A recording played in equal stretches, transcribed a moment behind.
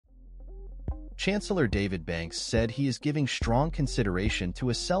Chancellor David Banks said he is giving strong consideration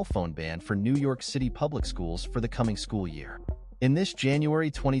to a cell phone ban for New York City public schools for the coming school year. In this January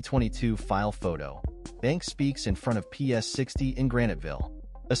 2022 file photo, Banks speaks in front of PS 60 in Graniteville.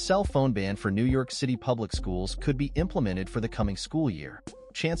 A cell phone ban for New York City public schools could be implemented for the coming school year,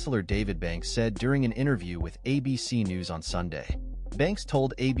 Chancellor David Banks said during an interview with ABC News on Sunday. Banks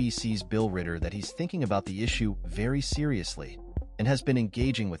told ABC's Bill Ritter that he's thinking about the issue very seriously and has been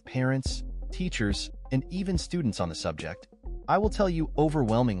engaging with parents, teachers, and even students on the subject. "I will tell you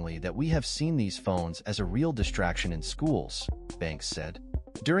overwhelmingly that we have seen these phones as a real distraction in schools," Banks said.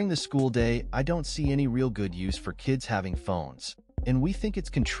 "During the school day, I don't see any real good use for kids having phones, and we think it's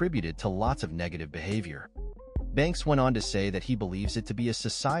contributed to lots of negative behavior." Banks went on to say that he believes it to be a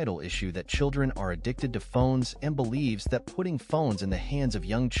societal issue that children are addicted to phones and believes that putting phones in the hands of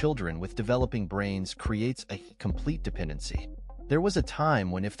young children with developing brains creates a complete dependency. "There was a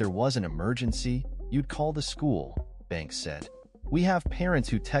time when if there was an emergency, you'd call the school," Banks said. "We have parents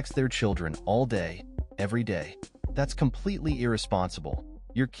who text their children all day, every day. That's completely irresponsible.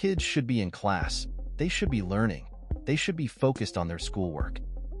 Your kids should be in class. They should be learning. They should be focused on their schoolwork."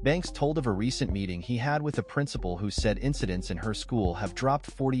 Banks told of a recent meeting he had with a principal who said incidents in her school have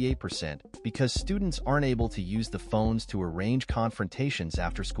dropped 48% because students aren't able to use the phones to arrange confrontations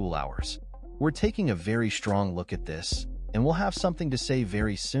after school hours. "We're taking a very strong look at this, and we'll have something to say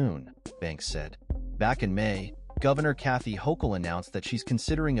very soon," Banks said. Back in May, Governor Kathy Hochul announced that she's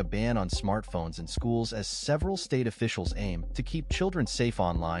considering a ban on smartphones in schools as several state officials aim to keep children safe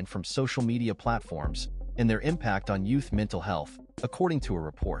online from social media platforms and their impact on youth mental health, according to a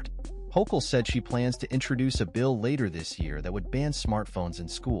report. Hochul said she plans to introduce a bill later this year that would ban smartphones in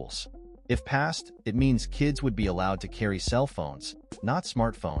schools. If passed, it means kids would be allowed to carry cell phones, not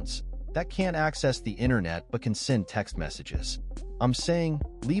smartphones, that can't access the internet but can send text messages. "I'm saying,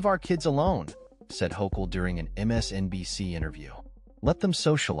 leave our kids alone," said Hochul during an MSNBC interview. "Let them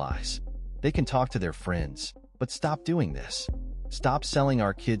socialize. They can talk to their friends, but stop doing this. Stop selling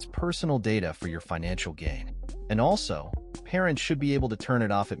our kids' personal data for your financial gain. And also, parents should be able to turn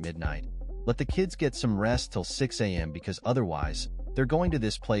it off at midnight. Let the kids get some rest till 6 a.m. because otherwise, they're going to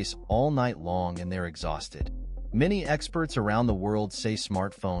this place all night long and they're exhausted." Many experts around the world say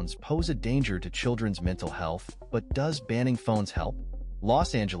smartphones pose a danger to children's mental health, but does banning phones help?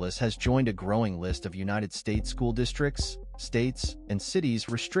 Los Angeles has joined a growing list of United States school districts, states, and cities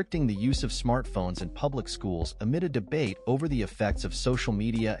restricting the use of smartphones in public schools amid a debate over the effects of social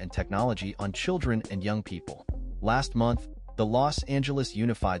media and technology on children and young people. Last month, the Los Angeles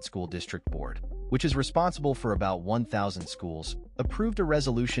Unified School District Board, which is responsible for about 1,000 schools, approved a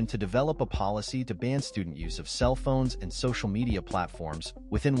resolution to develop a policy to ban student use of cell phones and social media platforms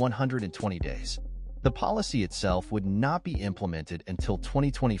within 120 days. The policy itself would not be implemented until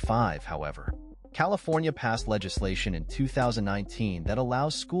 2025, however. California passed legislation in 2019 that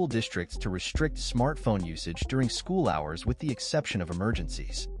allows school districts to restrict smartphone usage during school hours with the exception of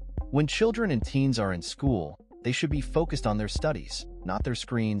emergencies. When children and teens are in school, they should be focused on their studies, not their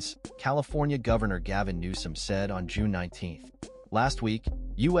screens, California Governor Gavin Newsom said on June 19. Last week,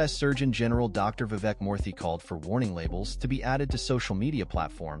 U.S. Surgeon General Dr. Vivek Murthy called for warning labels to be added to social media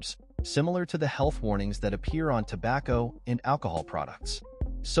platforms, similar to the health warnings that appear on tobacco and alcohol products.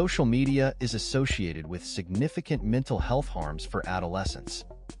 Social media is associated with significant mental health harms for adolescents.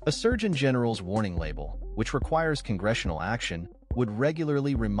 A Surgeon General's warning label, which requires congressional action, would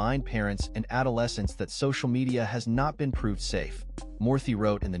regularly remind parents and adolescents that social media has not been proved safe, Murthy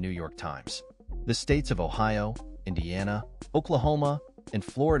wrote in the New York Times. The states of Ohio, Indiana, Oklahoma, and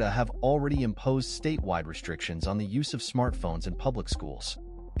Florida have already imposed statewide restrictions on the use of smartphones in public schools.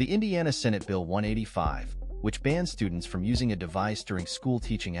 The Indiana Senate Bill 185, which bans students from using a device during school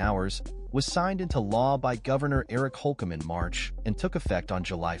teaching hours, was signed into law by Governor Eric Holcomb in March and took effect on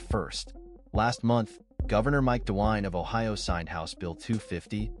July 1st. Last month, Governor Mike DeWine of Ohio signed House Bill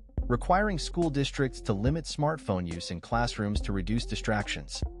 250, requiring school districts to limit smartphone use in classrooms to reduce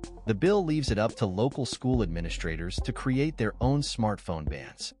distractions. The bill leaves it up to local school administrators to create their own smartphone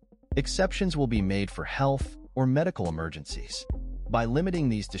bans. Exceptions will be made for health or medical emergencies. By limiting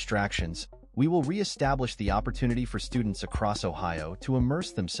these distractions, we will reestablish the opportunity for students across Ohio to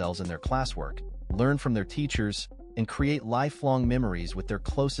immerse themselves in their classwork, learn from their teachers, and create lifelong memories with their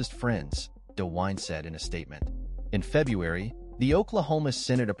closest friends, DeWine said in a statement. In February, the Oklahoma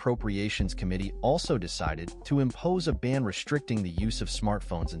Senate Appropriations Committee also decided to impose a ban restricting the use of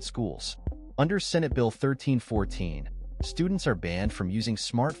smartphones in schools. Under Senate Bill 1314, students are banned from using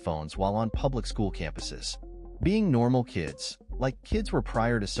smartphones while on public school campuses. Being normal kids, like kids were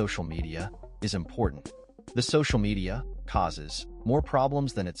prior to social media, is important. The social media causes more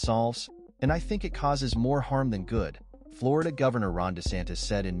problems than it solves, and I think it causes more harm than good, Florida Governor Ron DeSantis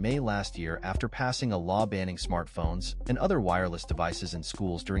said in May last year after passing a law banning smartphones and other wireless devices in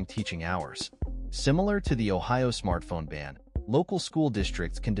schools during teaching hours. Similar to the Ohio smartphone ban, local school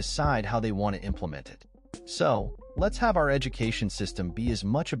districts can decide how they want to implement it. So, let's have our education system be as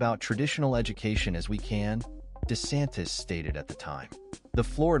much about traditional education as we can, DeSantis stated at the time. The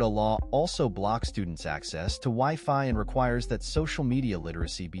Florida law also blocks students' access to Wi-Fi and requires that social media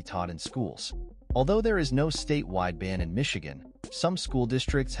literacy be taught in schools. Although there is no statewide ban in Michigan, some school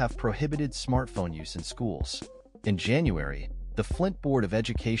districts have prohibited smartphone use in schools. In January, the Flint Board of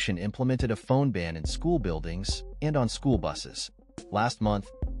Education implemented a phone ban in school buildings and on school buses. Last month,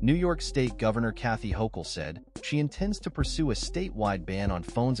 New York State Governor Kathy Hochul said she intends to pursue a statewide ban on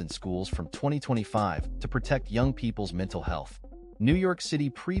phones in schools from 2025 to protect young people's mental health. New York City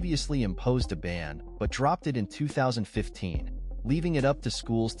previously imposed a ban but dropped it in 2015, leaving it up to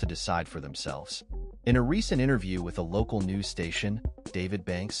schools to decide for themselves. In a recent interview with a local news station, David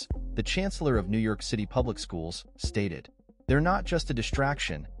Banks, the Chancellor of New York City Public Schools, stated, "They're not just a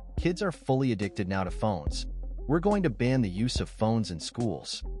distraction. Kids are fully addicted now to phones. We're going to ban the use of phones in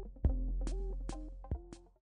schools."